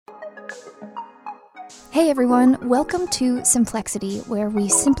Hey everyone, welcome to Simplexity, where we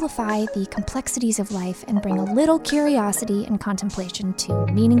simplify the complexities of life and bring a little curiosity and contemplation to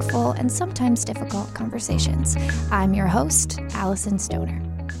meaningful and sometimes difficult conversations. I'm your host, Allison Stoner.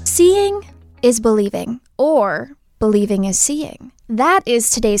 Seeing is believing, or believing is seeing. That is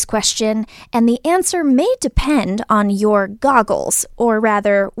today's question, and the answer may depend on your goggles, or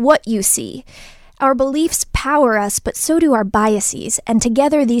rather, what you see. Our beliefs power us, but so do our biases, and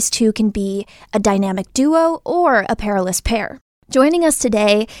together these two can be a dynamic duo or a perilous pair. Joining us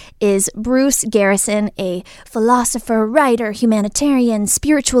today is Bruce Garrison, a philosopher, writer, humanitarian,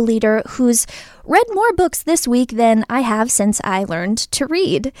 spiritual leader who's read more books this week than I have since I learned to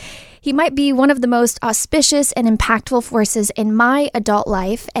read. He might be one of the most auspicious and impactful forces in my adult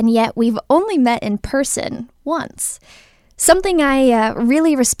life, and yet we've only met in person once. Something I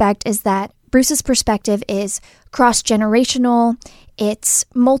really respect is that Bruce's perspective is cross-generational, it's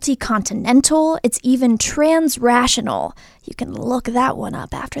multi-continental, it's even trans-rational. You can look that one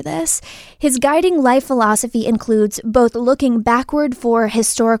up after this. His guiding life philosophy includes both looking backward for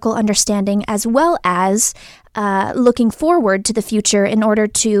historical understanding as well as looking forward to the future in order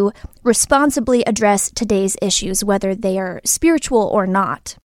to responsibly address today's issues, whether they are spiritual or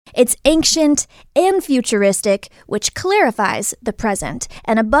not. It's ancient and futuristic, which clarifies the present.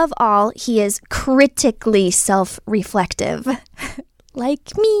 And above all, he is critically self-reflective.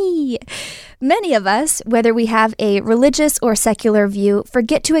 Like me. Many of us, whether we have a religious or secular view,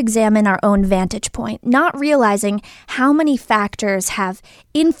 forget to examine our own vantage point, not realizing how many factors have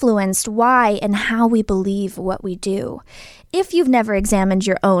influenced why and how we believe what we do. If you've never examined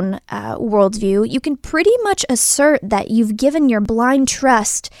your own worldview, you can pretty much assert that you've given your blind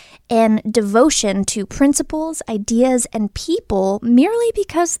trust and devotion to principles, ideas, and people merely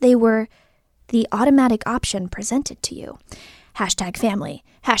because they were the automatic option presented to you. Hashtag family,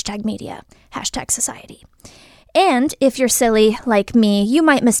 hashtag media, hashtag society. And if you're silly like me, you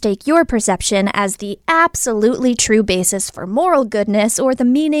might mistake your perception as the absolutely true basis for moral goodness or the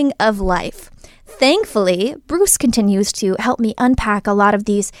meaning of life. Thankfully, Bruce continues to help me unpack a lot of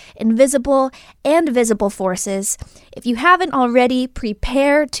these invisible and visible forces. If you haven't already,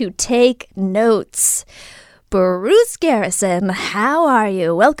 prepare to take notes. Bruce Garrison, how are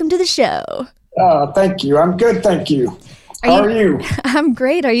you? Welcome to the show. Thank you. I'm good, thank you. How are you? I'm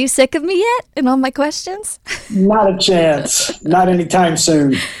great. Are you sick of me yet and all my questions? Not a chance. Not anytime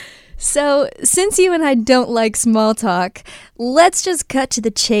soon. So, since you and I don't like small talk, let's just cut to the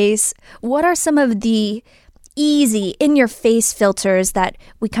chase. What are some of the easy, in-your-face filters that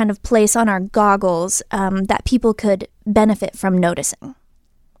we kind of place on our goggles that people could benefit from noticing?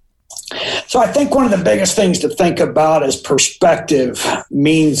 So I think one of the biggest things to think about is perspective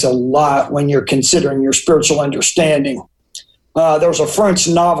means a lot when you're considering your spiritual understanding. There was a French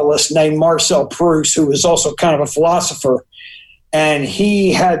novelist named Marcel Proust who was also kind of a philosopher. And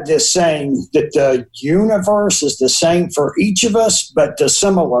he had this saying that the universe is the same for each of us, but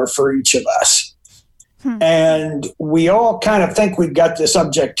dissimilar for each of us. And we all kind of think we've got this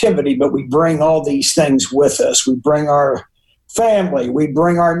objectivity, but we bring all these things with us. We bring our family, we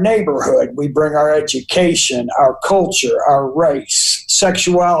bring our neighborhood, we bring our education, our culture, our race,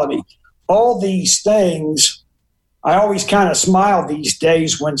 sexuality, all these things. I always kind of smile these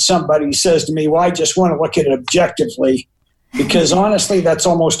days when somebody says to me, well, I just want to look at it objectively. Because honestly, that's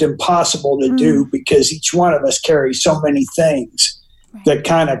almost impossible to do because each one of us carries so many things that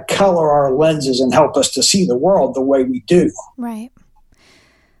kind of color our lenses and help us to see the world the way we do. Right.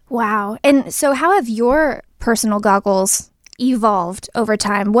 Wow. And so how have your personal goggles evolved over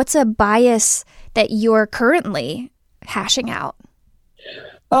time? What's a bias that you're currently hashing out?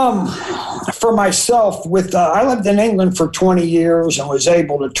 For myself, I lived in England for 20 years and was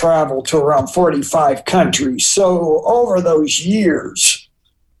able to travel to around 45 countries. So over those years,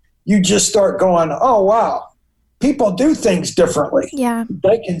 you just start going, oh, wow, people do things differently. Yeah.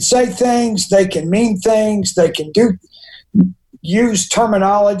 They can say things, they can mean things, they can use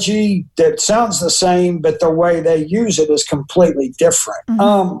terminology that sounds the same, but the way they use it is completely different.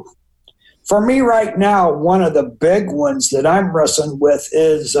 Mm-hmm. For me right now, one of the big ones that I'm wrestling with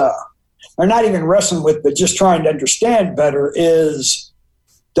is, or not even wrestling with, but just trying to understand better, is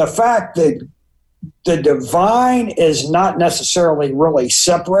the fact that the divine is not necessarily really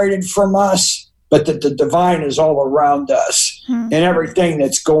separated from us, but that the divine is all around us and everything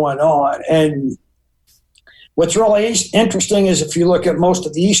that's going on. And what's really interesting is if you look at most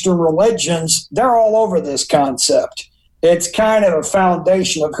of the Eastern religions, they're all over this concept. It's kind of a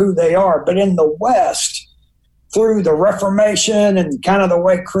foundation of who they are. But in the West, through the Reformation and kind of the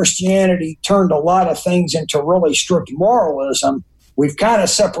way Christianity turned a lot of things into really strict moralism, we've kind of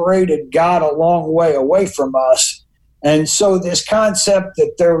separated God a long way away from us. And so this concept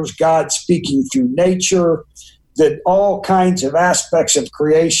that there's God speaking through nature, that all kinds of aspects of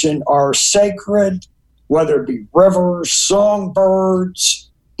creation are sacred, whether it be rivers, songbirds,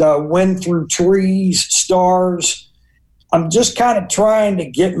 the wind through trees, stars. I'm just kind of trying to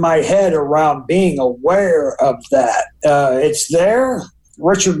get my head around being aware of that. It's there.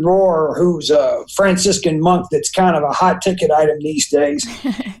 Richard Rohr, who's a Franciscan monk that's kind of a hot ticket item these days,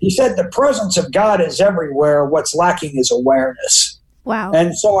 he said the presence of God is everywhere. What's lacking is awareness. Wow.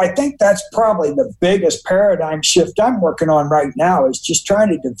 And so I think that's probably the biggest paradigm shift I'm working on right now, is just trying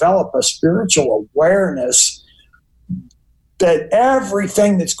to develop a spiritual awareness that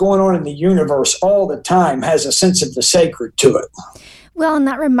everything that's going on in the universe all the time has a sense of the sacred to it. Well, and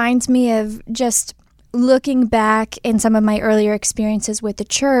that reminds me of just looking back in some of my earlier experiences with the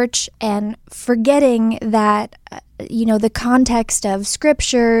church and forgetting that, the context of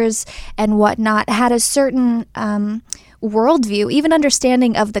scriptures and whatnot had a certain worldview, even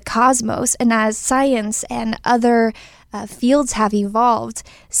understanding of the cosmos. And as science and other fields have evolved,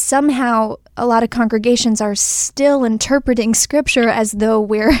 somehow a lot of congregations are still interpreting scripture as though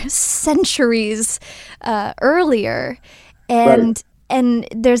we're centuries earlier. And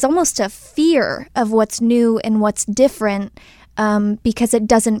there's almost a fear of what's new and what's different because it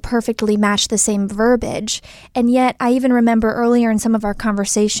doesn't perfectly match the same verbiage. And yet I even remember earlier in some of our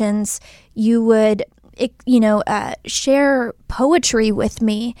conversations, you would share poetry with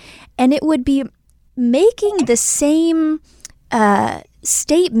me, and it would be making the same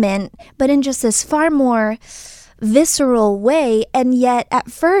statement, but in just this far more visceral way. And yet at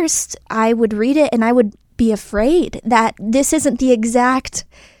first I would read it and I would be afraid that this isn't the exact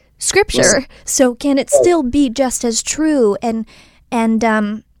scripture. So can it still be just as true? And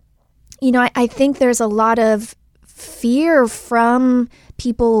I think there's a lot of fear from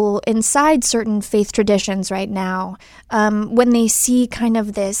people inside certain faith traditions right now when they see kind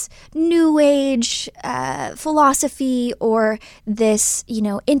of this new age philosophy or this,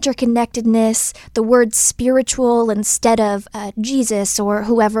 interconnectedness, the word spiritual instead of Jesus or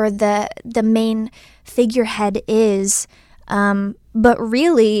whoever the main figurehead is. But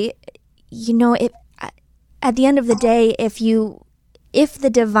really, at the end of the day, if the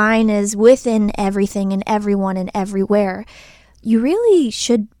divine is within everything and everyone and everywhere, you really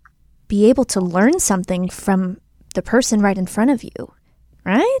should be able to learn something from the person right in front of you,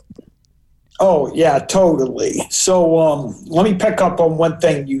 right? Oh, yeah, totally. So let me pick up on one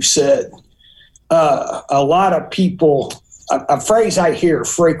thing you said. A lot of people, a phrase I hear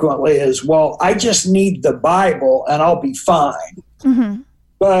frequently is, well, I just need the Bible and I'll be fine. Mm-hmm.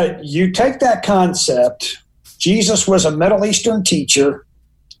 But you take that concept, Jesus was a Middle Eastern teacher.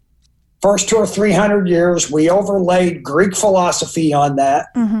 First 200 or 300 years, we overlaid Greek philosophy on that.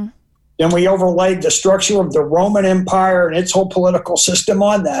 Mm-hmm. Then we overlaid the structure of the Roman Empire and its whole political system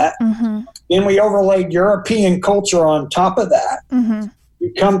on that. Mm-hmm. Then we overlaid European culture on top of that. Mm-hmm.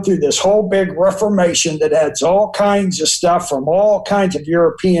 You come through this whole big Reformation that adds all kinds of stuff from all kinds of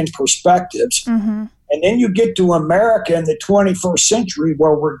European perspectives. Mm-hmm. And then you get to America in the 21st century,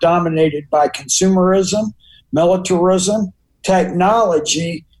 where we're dominated by consumerism, militarism,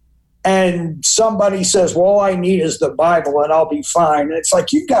 technology, and somebody says, well, all I need is the Bible and I'll be fine. And it's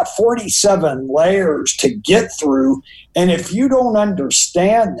like you've got 47 layers to get through. And if you don't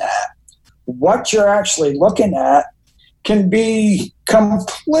understand that, what you're actually looking at can be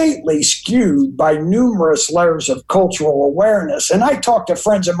completely skewed by numerous layers of cultural awareness. And I talk to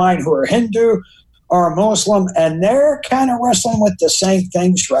friends of mine who are Hindu or Muslim, and they're kind of wrestling with the same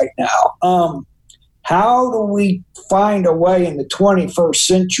things right now. How do we find a way in the 21st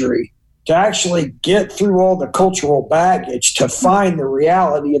century to actually get through all the cultural baggage to find the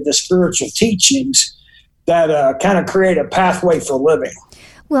reality of the spiritual teachings that kind of create a pathway for living?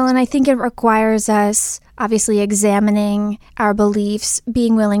 Well, and I think it requires us obviously examining our beliefs,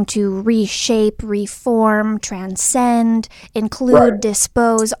 being willing to reshape, reform, transcend, include,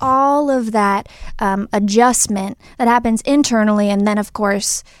 dispose, all of that adjustment that happens internally and then, of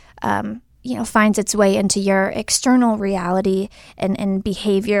course, finds its way into your external reality and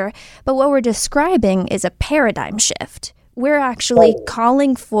behavior. But what we're describing is a paradigm shift. We're actually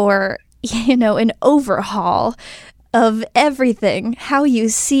calling for, an overhaul of everything, how you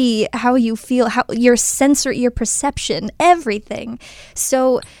see, how you feel, how your your perception, everything.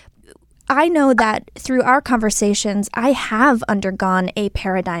 So I know that through our conversations, I have undergone a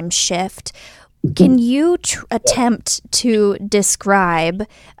paradigm shift. Can you attempt to describe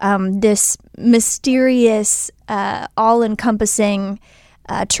this mysterious, all-encompassing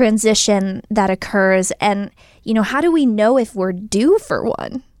transition that occurs, and how do we know if we're due for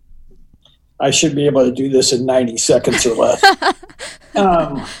one? I should be able to do this in 90 seconds or less.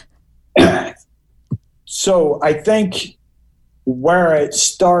 So I think where it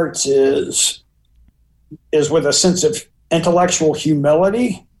starts is with a sense of intellectual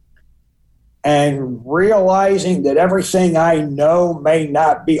humility and realizing that everything I know may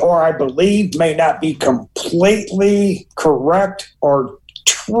not be, or I believe may not be completely correct or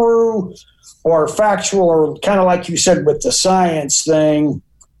true or factual, or kind of like you said with the science thing.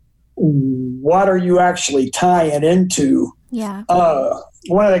 What are you actually tying into? Yeah.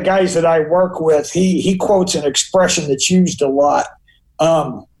 One of the guys that I work with, he quotes an expression that's used a lot.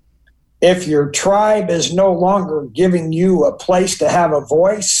 If your tribe is no longer giving you a place to have a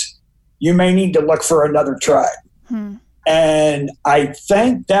voice, you may need to look for another tribe. And I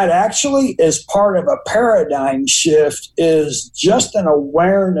think that actually is part of a paradigm shift, is just an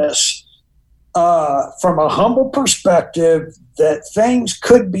awareness from a humble perspective that things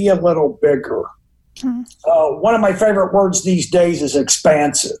could be a little bigger. One of my favorite words these days is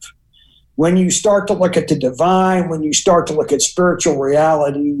expansive. When you start to look at the divine, when you start to look at spiritual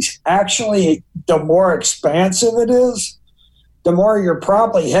realities, actually, the more expansive it is, the more you're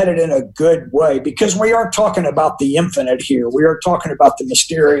probably headed in a good way, because we are talking about the infinite here. We are talking about the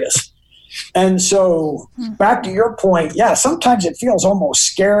mysterious. And so back to your point, yeah, sometimes it feels almost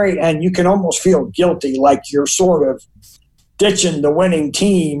scary, and you can almost feel guilty, like you're sort of ditching the winning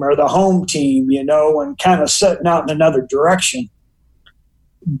team or the home team, and kind of setting out in another direction.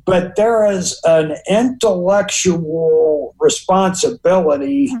 But there is an intellectual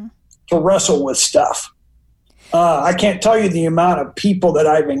responsibility to wrestle with stuff. I can't tell you the amount of people that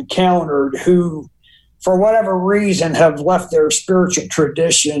I've encountered who, for whatever reason, have left their spiritual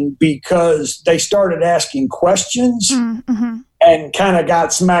tradition because they started asking questions and kind of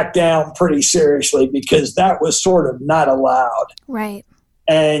got smacked down pretty seriously, because that was sort of not allowed. Right.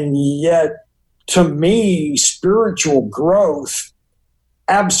 And yet, to me, spiritual growth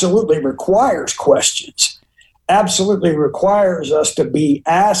absolutely requires questions. Absolutely requires us to be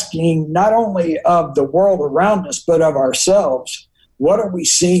asking not only of the world around us, but of ourselves. What are we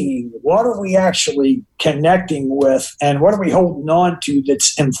seeing? What are we actually connecting with? And what are we holding on to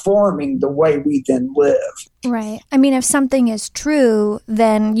that's informing the way we then live? Right. I mean, if something is true,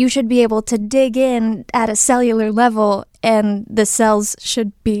 then you should be able to dig in at a cellular level, and the cells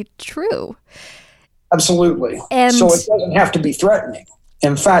should be true. Absolutely. And so it doesn't have to be threatening.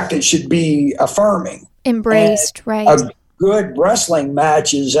 In fact, it should be affirming. Embraced, and right. A good wrestling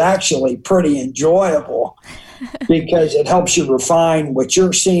match is actually pretty enjoyable because it helps you refine what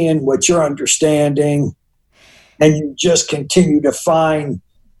you're seeing, what you're understanding, and you just continue to find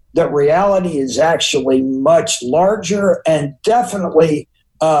that reality is actually much larger and definitely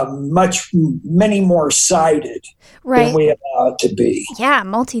many more sided than we allow it to be. Yeah,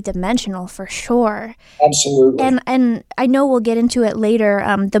 multidimensional for sure. Absolutely. And I know we'll get into it later,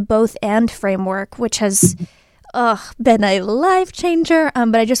 the both and framework, which has been a life changer.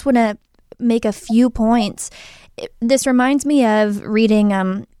 But I just want to make a few points. This reminds me of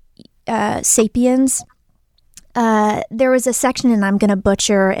reading Sapiens. There was a section, and I'm going to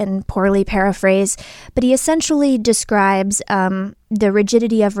butcher and poorly paraphrase, but he essentially describes the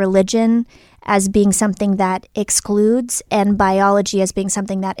rigidity of religion as being something that excludes and biology as being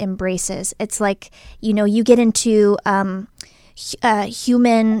something that embraces. It's like, you get into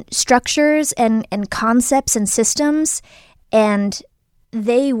human structures and concepts and systems, and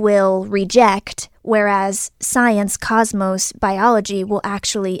they will reject, whereas science, cosmos, biology will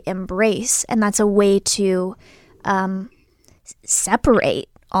actually embrace. And that's a way to separate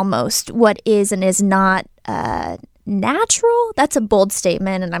almost what is and is not natural. That's a bold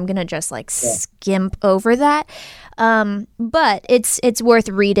statement, and I'm gonna just skimp over that. But it's worth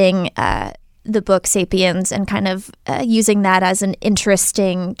reading the book Sapiens and kind of using that as an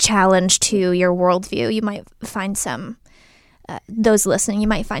interesting challenge to your worldview. You might find some. Those listening, you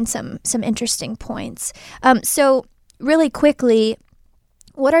might find some interesting points. So really quickly,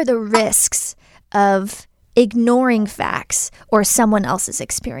 what are the risks of ignoring facts or someone else's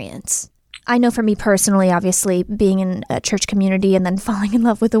experience? I know for me personally, obviously, being in a church community and then falling in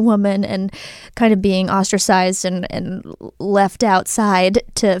love with a woman and kind of being ostracized and left outside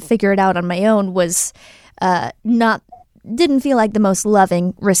to figure it out on my own was didn't feel like the most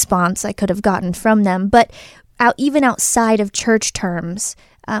loving response I could have gotten from them. But even outside of church terms,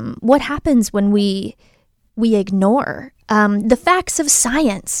 what happens when we ignore the facts of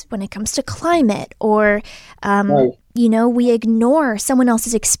science when it comes to climate, or, right. We ignore someone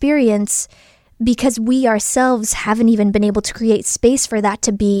else's experience because we ourselves haven't even been able to create space for that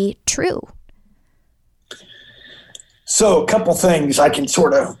to be true. So a couple things I can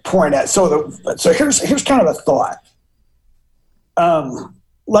sort of point at. So here's kind of a thought.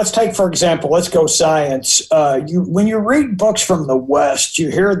 Let's take, for example, let's go science. When you read books from the West, you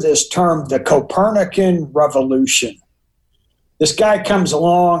hear this term, the Copernican revolution. This guy comes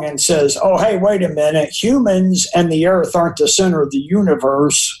along and says, oh, hey, wait a minute. Humans and the Earth aren't the center of the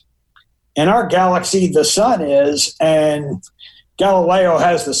universe. In our galaxy, the sun is. And Galileo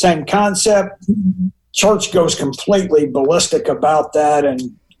has the same concept. Church goes completely ballistic about that and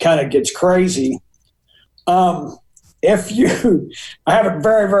kind of gets crazy. I have a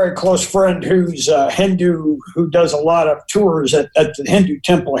very, very close friend who's a Hindu who does a lot of tours at the Hindu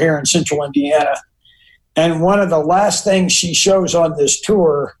temple here in central Indiana. And one of the last things she shows on this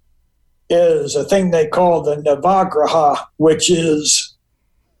tour is a thing they call the Navagraha, which is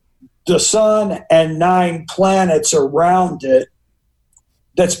the sun and 9 planets around it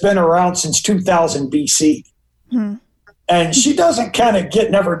that's been around since 2000 BC. And she doesn't kind of get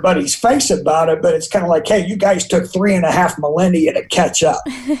in everybody's face about it, but it's kind of like, hey, you guys took 3.5 millennia to catch up.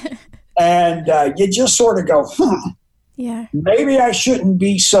 And you just sort of go, yeah, maybe I shouldn't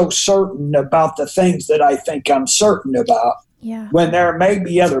be so certain about the things that I think I'm certain about. Yeah. When there may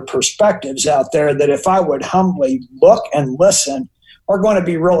be other perspectives out there that if I would humbly look and listen are going to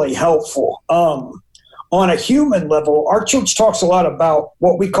be really helpful. On a human level, our church talks a lot about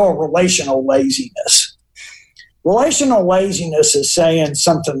what we call relational laziness. Relational laziness is saying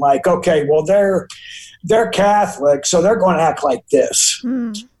something like, okay, well, they're Catholic, so they're going to act like this.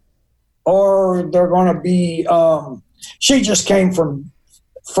 Or they're going to be, she just came from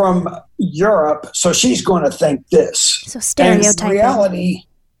Europe, so she's going to think this. So stereotyping. And in reality,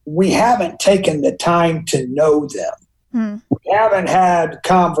 we haven't taken the time to know them. We haven't had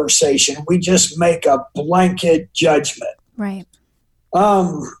conversation. We just make a blanket judgment. Right.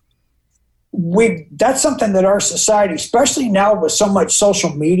 That's something that our society, especially now with so much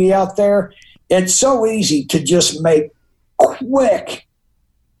social media out there, it's so easy to just make quick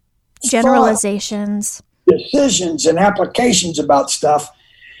generalizations, decisions, and applications about stuff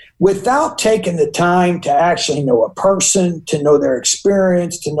without taking the time to actually know a person, to know their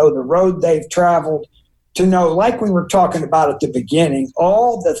experience, to know the road they've traveled, to know, like we were talking about at the beginning,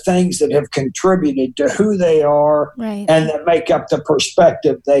 all the things that have contributed to who they are, right, and that make up the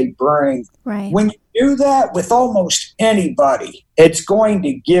perspective they bring. Right. When you do that with almost anybody, it's going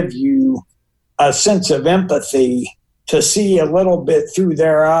to give you a sense of empathy to see a little bit through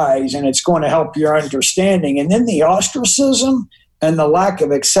their eyes, and it's going to help your understanding. And then the ostracism and the lack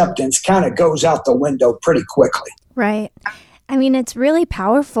of acceptance kind of goes out the window pretty quickly. Right. I mean, it's really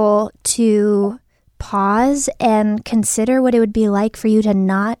powerful to pause and consider what it would be like for you to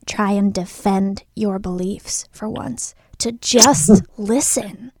not try and defend your beliefs for once, to just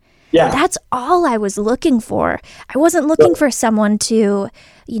listen. Yeah. That's all I was looking for. I wasn't looking for someone to,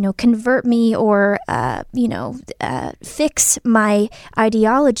 convert me or, fix my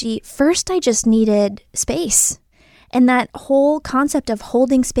ideology. First, I just needed space. And that whole concept of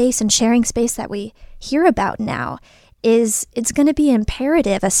holding space and sharing space that we hear about now it's going to be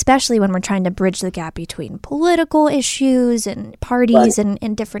imperative, especially when we're trying to bridge the gap between political issues and parties, right,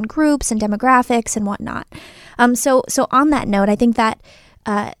 and different groups and demographics and whatnot. So on that note, I think that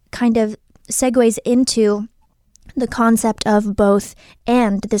kind of segues into the concept of both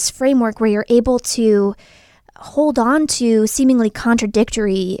and, this framework where you're able to hold on to seemingly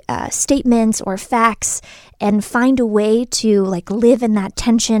contradictory statements or facts and find a way to live in that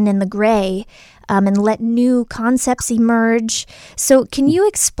tension in the gray, and let new concepts emerge. So can you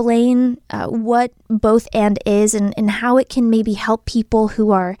explain what both and is and how it can maybe help people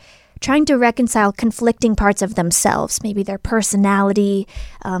who are trying to reconcile conflicting parts of themselves, maybe their personality,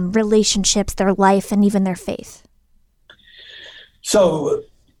 relationships, their life, and even their faith? So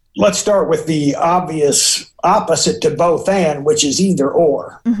let's start with the obvious opposite to both and, which is either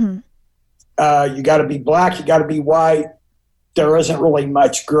or. Mm-hmm. You got to be black, you got to be white. There isn't really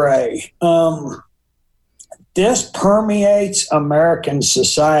much gray. This permeates American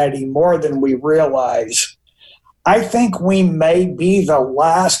society more than we realize. I think we may be the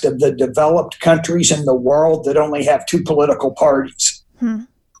last of the developed countries in the world that only have 2 political parties.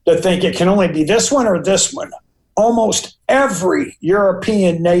 That think it can only be this one or this one. Almost every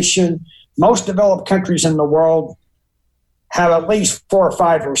European nation, most developed countries in the world, have at least 4 or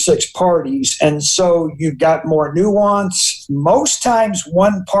 5 or 6 parties. And so you've got more nuance. Most times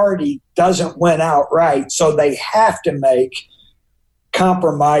one party doesn't win outright, so they have to make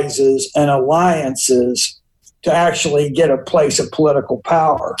compromises and alliances to actually get a place of political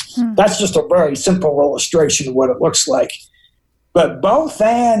power. That's just a very simple illustration of what it looks like. But both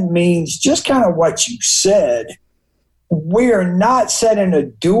and means just kind of what you said. We are not set in a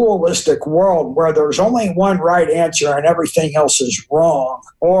dualistic world where there's only one right answer and everything else is wrong,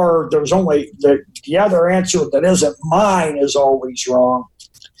 or there's only the other answer that isn't mine is always wrong.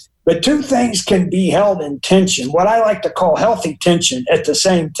 But two things can be held in tension, what I like to call healthy tension at the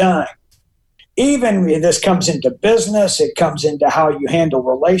same time. Even this comes into business, it comes into how you handle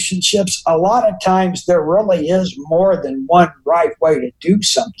relationships. A lot of times there really is more than one right way to do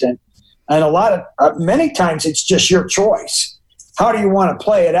something. And many times it's just your choice. How do you want to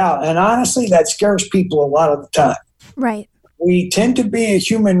play it out? And honestly, that scares people a lot of the time. Right. We tend to be a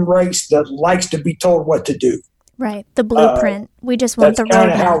human race that likes to be told what to do. Right. The blueprint. We just want the roadmap. That's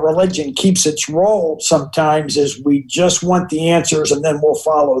kind of how religion keeps its role sometimes, is we just want the answers and then we'll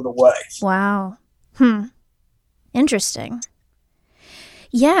follow the way. Wow. Interesting.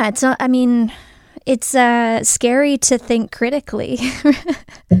 Yeah, it's scary to think critically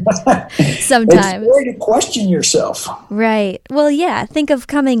sometimes. It's scary to question yourself. Right. Well, yeah, think of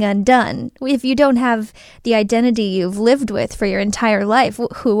coming undone. If you don't have the identity you've lived with for your entire life,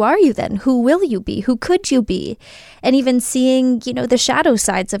 who are you then? Who will you be? Who could you be? And even seeing, the shadow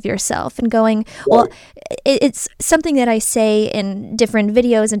sides of yourself and going, well, it's something that I say in different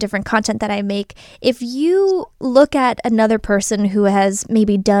videos and different content that I make. If you look at another person who has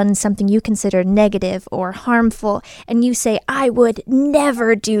maybe done something you consider negative or harmful, and you say, I would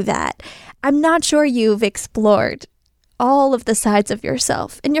never do that, I'm not sure you've explored all of the sides of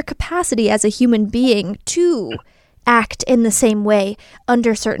yourself and your capacity as a human being to act in the same way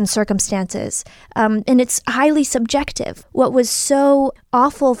under certain circumstances. And it's highly subjective. What was so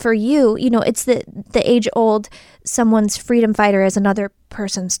awful for you, it's the age-old, someone's freedom fighter is another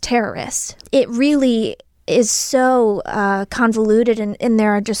person's terrorist. It really is so convoluted, and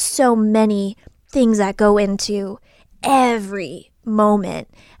there are just so many things that go into every moment.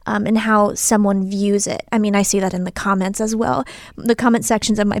 And how someone views it. I mean, I see that in the comments as well. The comment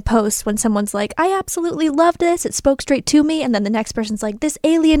sections of my posts, when someone's like, I absolutely loved this, it spoke straight to me, and then the next person's like, this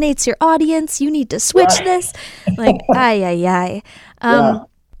alienates your audience, you need to switch this. Like, ay.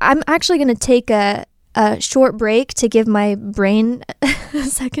 I'm actually going to take a short break to give my brain a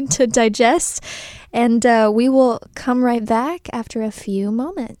second to digest, and we will come right back after a few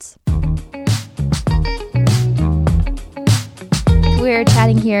moments. We're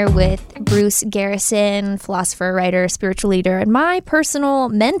chatting here with Bruce Garrison, philosopher, writer, spiritual leader, and my personal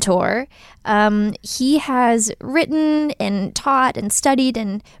mentor. He has written and taught and studied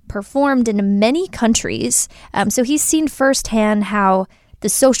and performed in many countries. So he's seen firsthand how the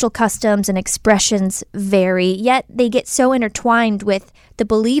social customs and expressions vary, yet they get so intertwined with the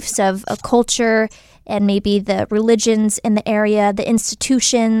beliefs of a culture and maybe the religions in the area, the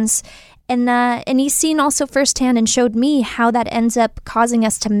institutions. And he's seen also firsthand and showed me how that ends up causing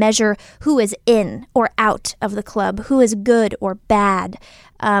us to measure who is in or out of the club, who is good or bad,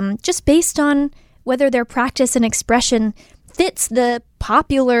 just based on whether their practice and expression fits the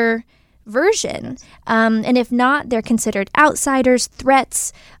popular version. And if not, they're considered outsiders,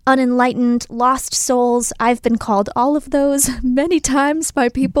 threats, unenlightened, lost souls. I've been called all of those many times by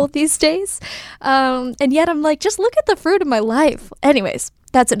people these days. And yet I'm like, just look at the fruit of my life. Anyways.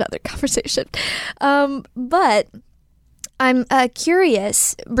 That's another conversation. But I'm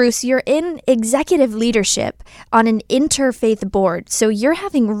curious, Bruce, you're in executive leadership on an interfaith board. So you're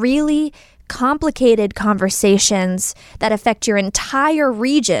having really complicated conversations that affect your entire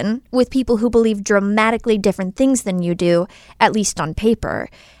region with people who believe dramatically different things than you do, at least on paper.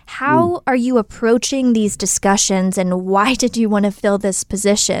 How are you approaching these discussions, and why did you want to fill this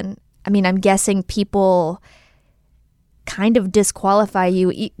position? I mean, I'm guessing people kind of disqualify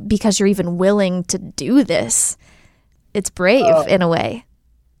you because you're even willing to do this. It's brave in a way.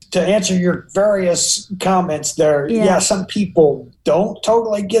 To answer your various comments there, some people don't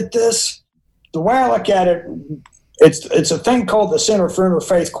totally get this. The way I look at it, it's a thing called the Center for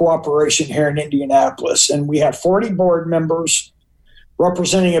Interfaith Cooperation here in Indianapolis, and we have 40 board members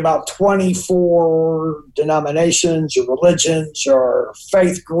representing about 24 denominations or religions or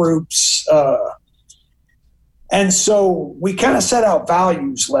faith groups. And so we kind of set out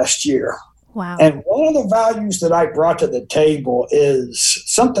values last year. Wow. And one of the values that I brought to the table is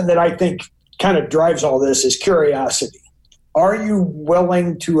something that I think kind of drives all this is curiosity. Are you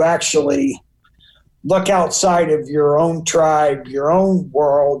willing to actually look outside of your own tribe, your own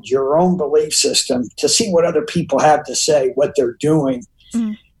world, your own belief system to see what other people have to say, what they're doing?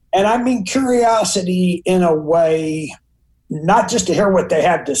 Mm. And I mean curiosity in a way, not just to hear what they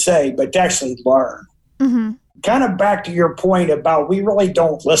have to say, but to actually learn. Mm-hmm. kind of back to your point about we really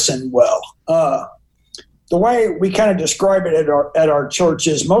don't listen well. The way we kind of describe it at our church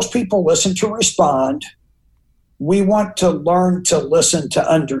is most people listen to respond. We want to learn to listen to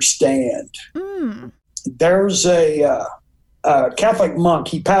understand. There's a Catholic monk,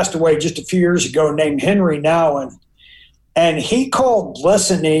 he passed away just a few years ago, named Henry Nouwen, and he called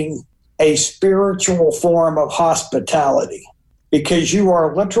listening a spiritual form of hospitality, because you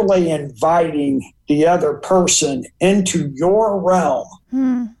are literally inviting the other person into your realm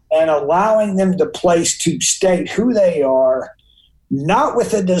and allowing them the place to state who they are, not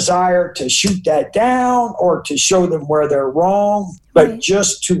with a desire to shoot that down or to show them where they're wrong, but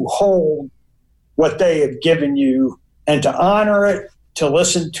just to hold what they have given you and to honor it, to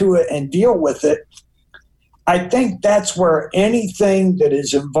listen to it and deal with it. I think that's where anything that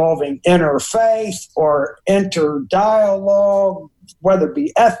is involving interfaith or interdialogue, whether it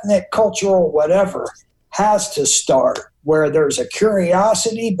be ethnic, cultural, whatever, has to start, where there's a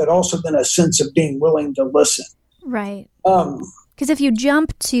curiosity, but also then a sense of being willing to listen. Right. Because if you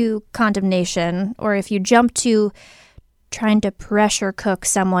jump to condemnation, or if you jump to trying to pressure cook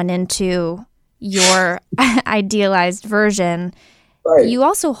someone into your idealized version, you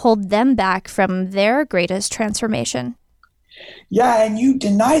also hold them back from their greatest transformation. Yeah, and you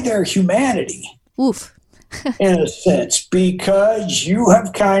deny their humanity. Oof. In a sense, because you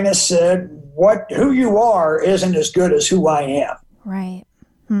have kind of said who you are isn't as good as who I am. Right.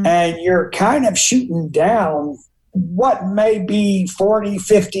 And you're kind of shooting down what may be 40,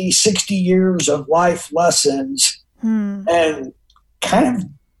 50, 60 years of life lessons and kind of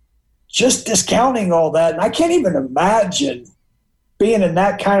just discounting all that. And I can't even imagine being in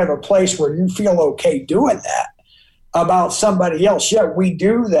that kind of a place where you feel okay doing that about somebody else. Yet we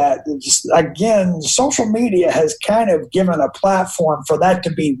do that. Again, social media has kind of given a platform for that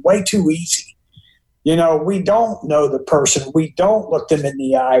to be way too easy. You know, we don't know the person. We don't look them in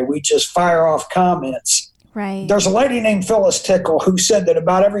the eye. We just fire off comments. Right. There's a lady named Phyllis Tickle who said that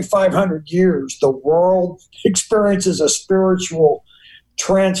about every 500 years, the world experiences a spiritual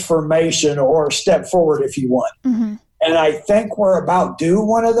transformation or a step forward, if you want. Mm-hmm. And I think we're about due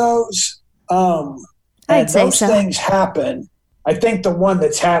one of those. I'd say those so. Things happen. I think the one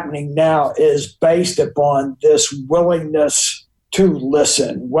that's happening now is based upon this willingness to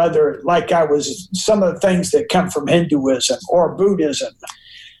listen, whether, some of the things that come from Hinduism or Buddhism.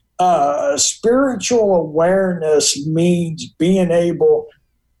 Spiritual awareness means being able,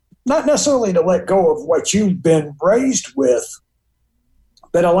 not necessarily to let go of what you've been raised with,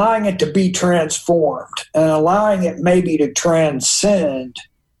 but allowing it to be transformed and allowing it maybe to transcend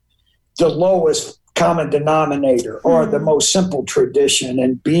the lowest common denominator or the most simple tradition,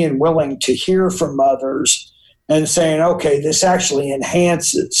 and being willing to hear from others and saying, okay, this actually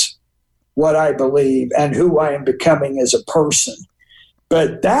enhances what I believe and who I am becoming as a person.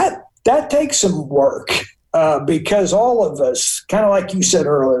 But that takes some work because all of us, kind of like you said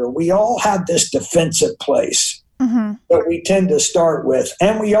earlier, we all have this defensive place that we tend to start with.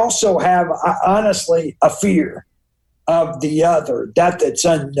 And we also have, honestly, a fear of the other, that's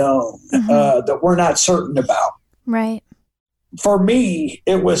unknown, that we're not certain about. Right. For me,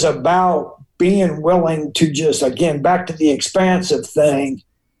 it was about being willing to just, again, back to the expansive thing,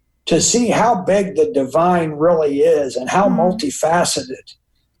 to see how big the divine really is and how multifaceted.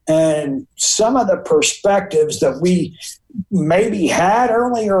 And some of the perspectives that we maybe had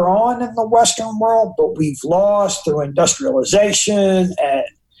earlier on in the Western world, but we've lost through industrialization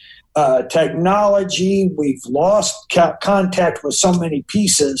and technology. We've lost contact with so many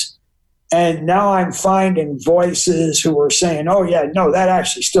pieces. And now I'm finding voices who are saying, oh, yeah, no, that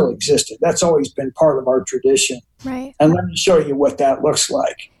actually still existed. That's always been part of our tradition. Right. And let me show you what that looks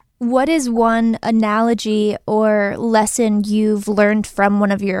like. What is one analogy or lesson you've learned from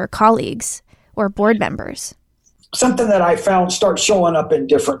one of your colleagues or board members? Something that I found starts showing up in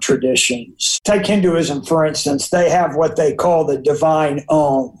different traditions. Take Hinduism, for instance. They have what they call the divine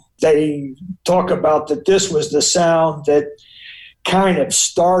Om. They talk about that this was the sound that kind of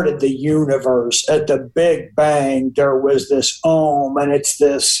started the universe at the Big Bang. There was this Om, and it's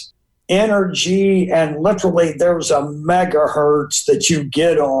this energy, and literally there's a megahertz that you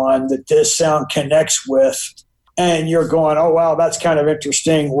get on that this sound connects with. And you're going, oh, wow, that's kind of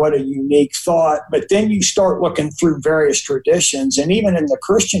interesting. What a unique thought. But then you start looking through various traditions. And even in the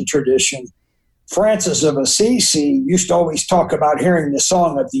Christian tradition, Francis of Assisi used to always talk about hearing the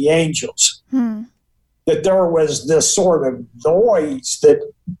song of the angels. That there was this sort of noise that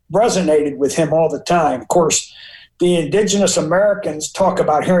resonated with him all the time. Of course, the indigenous Americans talk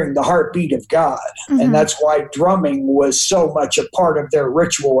about hearing the heartbeat of God. And that's why drumming was so much a part of their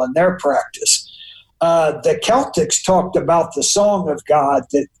ritual and their practice. The Celtics talked about the song of God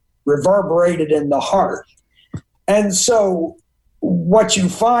that reverberated in the heart. And so what you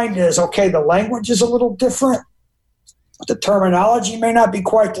find is, okay, the language is a little different. The terminology may not be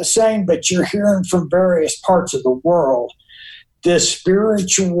quite the same, but you're hearing from various parts of the world this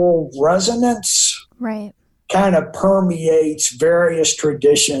spiritual resonance kind of permeates various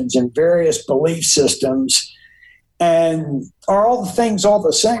traditions and various belief systems. And are all the things all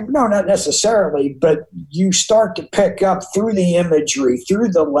the same? No, not necessarily, but you start to pick up through the imagery, through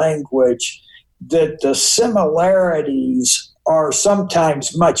the language, that the similarities are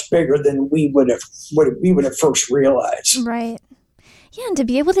sometimes much bigger than we would have first realized. Right. Yeah, and to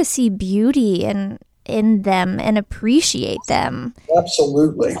be able to see beauty in them and appreciate them.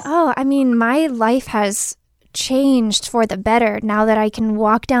 Absolutely. Oh, I mean, my life has changed for the better now that I can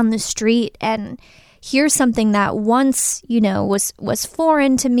walk down the street and hear something that once, was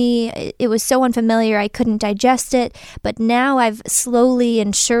foreign to me. It was so unfamiliar I couldn't digest it, but now I've slowly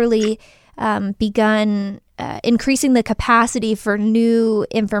and surely begun increasing the capacity for new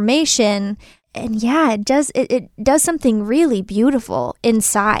information. And yeah, it does something really beautiful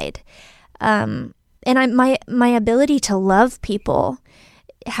inside. And my ability to love people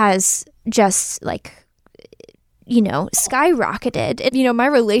has just skyrocketed. My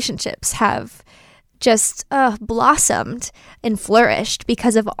relationships have just blossomed and flourished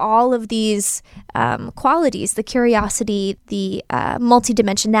because of all of these qualities, the curiosity, the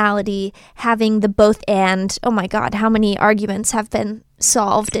multidimensionality, having the both and. Oh my God, how many arguments have been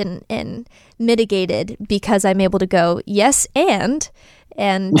solved and mitigated because I'm able to go, yes, and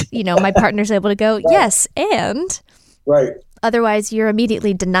my partner's able to go, yes, and. Right. Otherwise, you're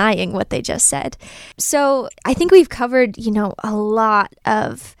immediately denying what they just said. So I think we've covered, a lot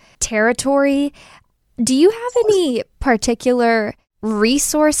of territory. Do you have any particular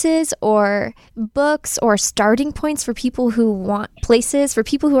resources or books or starting points for people who want places, for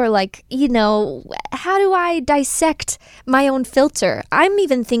people who are like, how do I dissect my own filter? I'm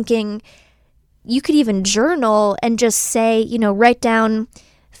even thinking you could even journal and just say, write down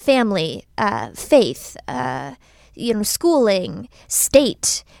family, faith, schooling,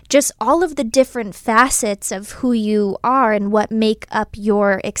 state, just all of the different facets of who you are and what make up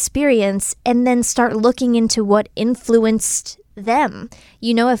your experience, and then start looking into what influenced them.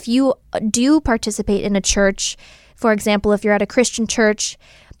 If you do participate in a church, for example, if you're at a Christian church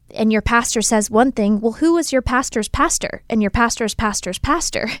and your pastor says one thing, well, who was your pastor's pastor and your pastor's pastor's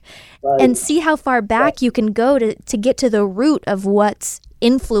pastor? Right. And see how far back you can go to get to the root of what's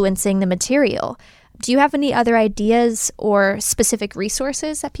influencing the material. Do you have any other ideas or specific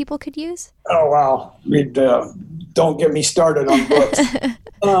resources that people could use? Oh, wow. Don't get me started on books.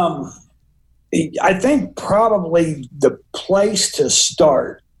 I think probably the place to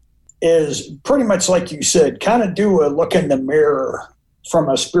start is pretty much like you said, kind of do a look in the mirror from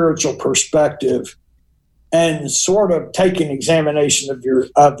a spiritual perspective and sort of take an examination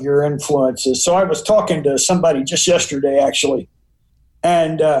of your influences. So I was talking to somebody just yesterday, actually,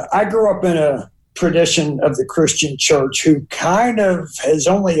 and I grew up in a tradition of the Christian church who kind of has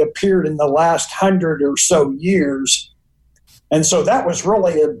only appeared in the last 100 or so years. And so that was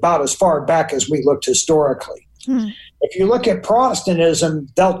really about as far back as we looked historically. If you look at Protestantism,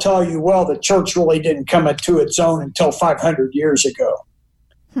 they'll tell you, well, the church really didn't come into its own until 500 years ago.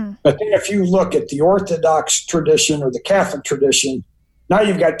 But then if you look at the Orthodox tradition or the Catholic tradition, now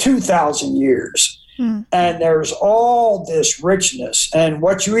you've got 2,000 years. And there's all this richness. And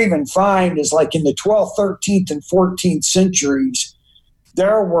what you even find is like in the 12th, 13th, and 14th centuries,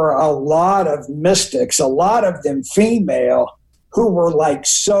 there were a lot of mystics, a lot of them female, who were like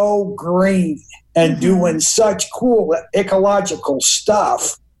so green and doing such cool ecological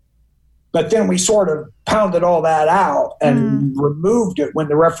stuff. But then we sort of pounded all that out and removed it when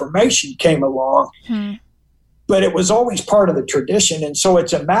the Reformation came along. But it was always part of the tradition. And so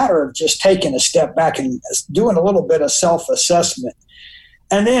it's a matter of just taking a step back and doing a little bit of self-assessment.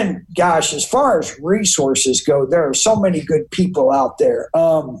 And then, gosh, as far as resources go, there are so many good people out there.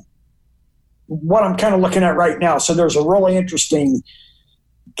 What I'm kind of looking at right now, so there's a really interesting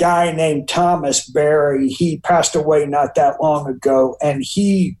guy named Thomas Berry. He passed away not that long ago, and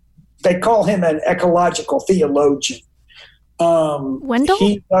they call him an ecological theologian. Wendell?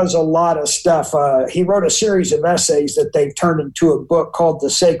 He does a lot of stuff. He wrote a series of essays that they've turned into a book called The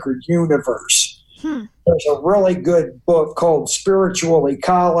Sacred Universe. There's a really good book called Spiritual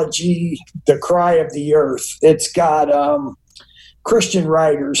Ecology, The Cry of the Earth. It's got Christian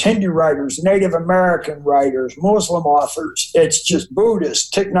writers, Hindu writers, Native American writers, Muslim authors. It's just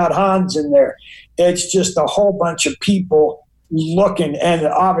Buddhist, Thich Nhat Hanh's in there. It's just a whole bunch of people looking, and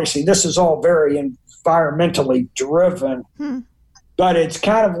obviously this is all very environmentally driven, but it's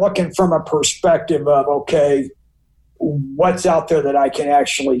kind of looking from a perspective of, okay, what's out there that I can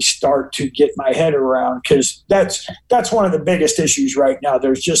actually start to get my head around? Because that's one of the biggest issues right now.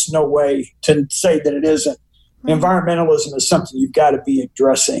 There's just no way to say that it isn't. Right. Environmentalism is something you've got to be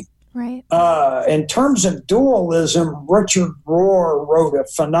addressing. Right. In terms of dualism, Richard Rohr wrote a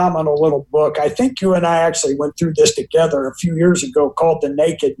phenomenal little book. I think you and I actually went through this together a few years ago, called The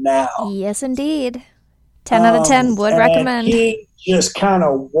Naked Now. Yes, indeed. 10 out of 10 would recommend. He just kind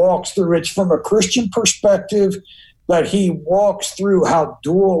of walks through it from a Christian perspective, but he walks through how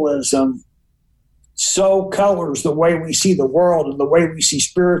dualism so colors the way we see the world and the way we see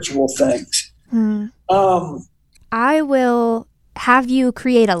spiritual things. I will have you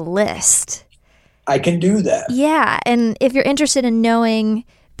create a list. I can do that. Yeah, and if you're interested in knowing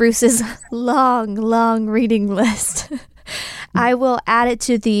Bruce's long reading list, I will add it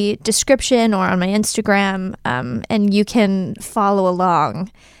to the description or on my Instagram, and you can follow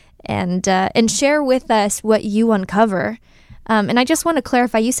along and share with us what you uncover. And I just want to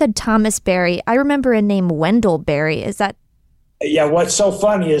clarify, you said Thomas Berry. I remember a name, Wendell Berry. Is that? Yeah, what's so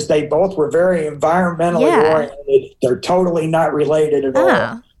funny is they both were very environmentally oriented. They're totally not related at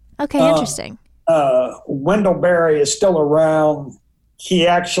all. Okay, interesting. Wendell Berry is still around. He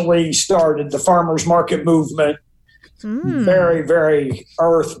actually started the farmers market movement. Very, very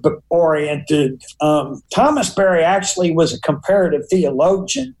earth-oriented. Thomas Berry actually was a comparative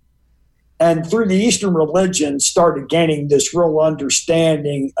theologian, and through the Eastern religions started gaining this real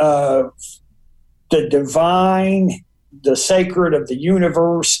understanding of the divine, the sacred of the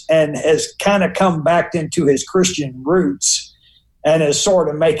universe, and has kind of come back into his Christian roots and is sort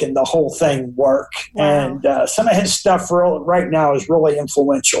of making the whole thing work. Wow. And some of his stuff right now is really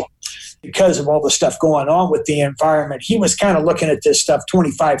influential because of all the stuff going on with the environment. He was kind of looking at this stuff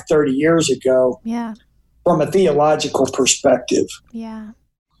 25, 30 years ago from a theological perspective. Yeah.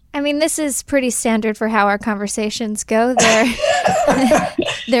 I mean, this is pretty standard for how our conversations go.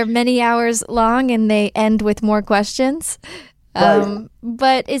 They're many hours long and they end with more questions. Right.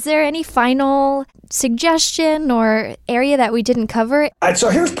 But is there any final suggestion or area that we didn't cover? So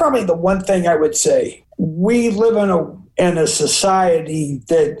here's probably the one thing I would say. We live in a society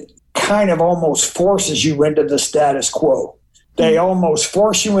that kind of almost forces you into the status quo. They almost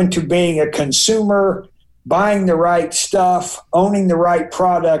force you into being a consumer, buying the right stuff, owning the right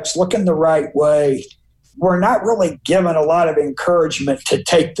products, looking the right way. We're not really given a lot of encouragement to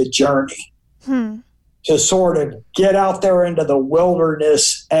take the journey, to sort of get out there into the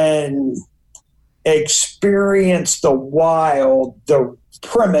wilderness and experience the wild, the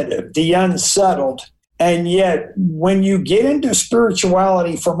primitive, the unsettled. And yet, when you get into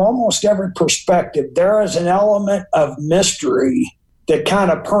spirituality from almost every perspective, there is an element of mystery that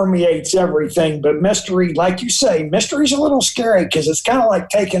kind of permeates everything. But mystery, like you say, mystery is a little scary because it's kind of like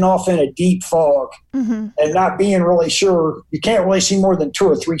taking off in a deep fog and not being really sure. You can't really see more than 2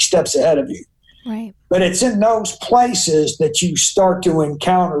 or 3 steps ahead of you. Right. But it's in those places that you start to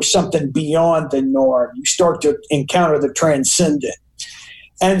encounter something beyond the norm. You start to encounter the transcendent.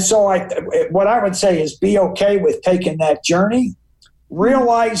 And so what I would say is be okay with taking that journey,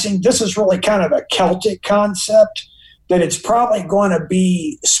 realizing this is really kind of a Celtic concept, that it's probably going to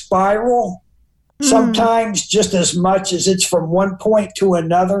be spiral, sometimes just as much as it's from one point to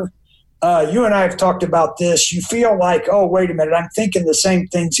another. You and I have talked about this. You feel like, oh, wait a minute, I'm thinking the same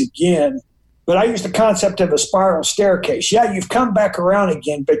things again. But I use the concept of a spiral staircase. Yeah, you've come back around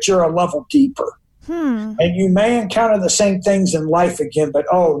again, but you're a level deeper. And you may encounter the same things in life again, but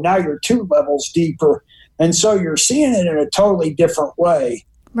now you're 2 levels deeper. And so you're seeing it in a totally different way.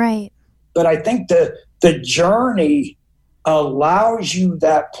 Right. But I think the journey allows you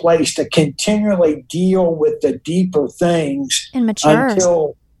that place to continually deal with the deeper things and mature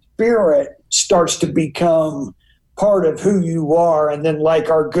until spirit starts to become part of who you are. And then, like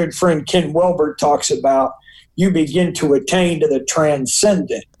our good friend Ken Wilber talks about, you begin to attain to the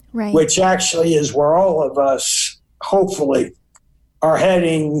transcendent. Right. Which actually is where all of us, hopefully, are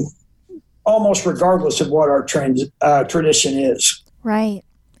heading almost regardless of what our tradition is. Right.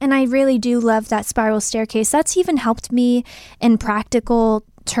 And I really do love that spiral staircase. That's even helped me in practical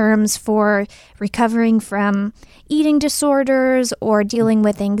terms for recovering from eating disorders or dealing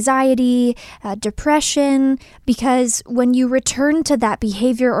with anxiety, depression, because when you return to that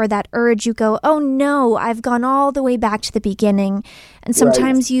behavior or that urge, you go, oh no, I've gone all the way back to the beginning. And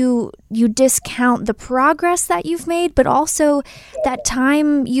sometimes you discount the progress that you've made, but also that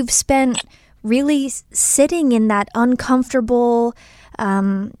time you've spent really sitting in that uncomfortable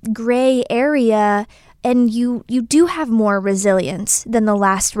gray area and you do have more resilience than the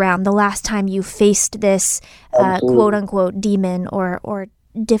last round, the last time you faced this quote unquote demon or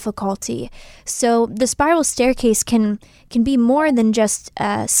difficulty. So the spiral staircase can be more than just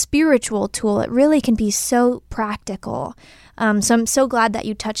a spiritual tool. It really can be so practical. So I'm so glad that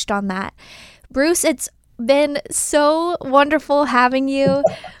you touched on that. Bruce, it's been so wonderful having you.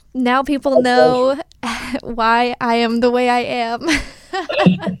 Now people know why I am the way I am.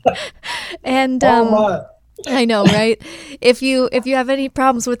 And I know, right? If you have any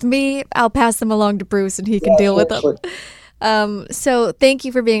problems with me, I'll pass them along to Bruce and he can deal with them. So thank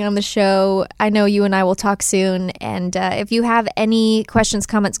you for being on the show. I know you and I will talk soon. And if you have any questions,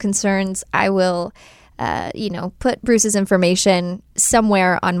 comments, concerns, I will put Bruce's information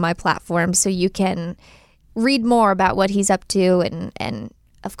somewhere on my platform so you can read more about what he's up to and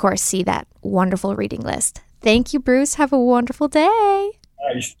of course, see that wonderful reading list. Thank you, Bruce. Have a wonderful day.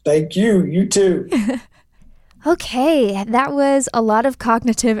 Nice. Thank you. You too. Okay, that was a lot of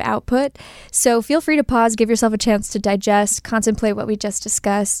cognitive output. So feel free to pause, give yourself a chance to digest, contemplate what we just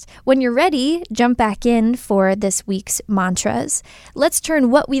discussed. When you're ready, jump back in for this week's mantras. Let's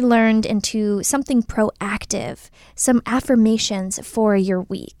turn what we learned into something proactive, some affirmations for your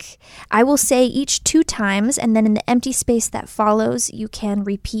week. I will say each 2 times, and then in the empty space that follows, you can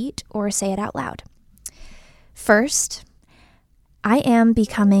repeat or say it out loud. First, I am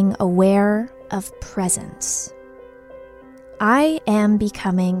becoming aware of presence. I am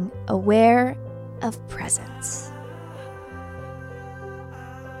becoming aware of presence.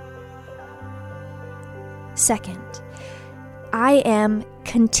 Second, I am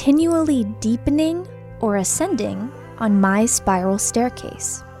continually deepening or ascending on my spiral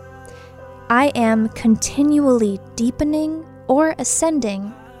staircase. I am continually deepening or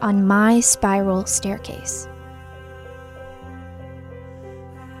ascending on my spiral staircase.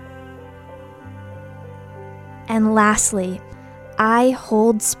 And lastly, I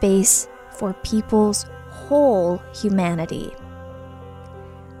hold space for people's whole humanity.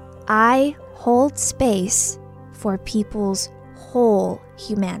 I hold space for people's whole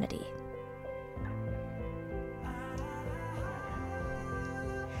humanity.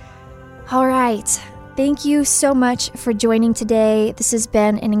 All right. Thank you so much for joining today. This has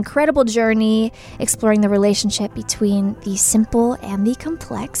been an incredible journey exploring the relationship between the simple and the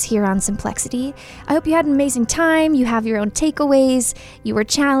complex here on Simplexity. I hope you had an amazing time. You have your own takeaways. You were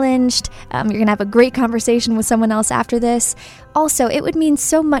challenged. You're going to have a great conversation with someone else after this. Also, it would mean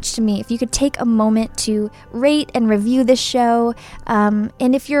so much to me if you could take a moment to rate and review this show. And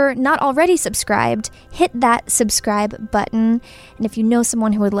if you're not already subscribed, hit that subscribe button. And if you know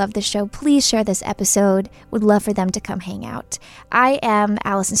someone who would love this show, please share this episode. Would love for them to come hang out. I am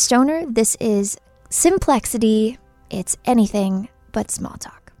Allison Stoner. This is Simplexity. It's anything but small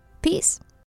talk. Peace.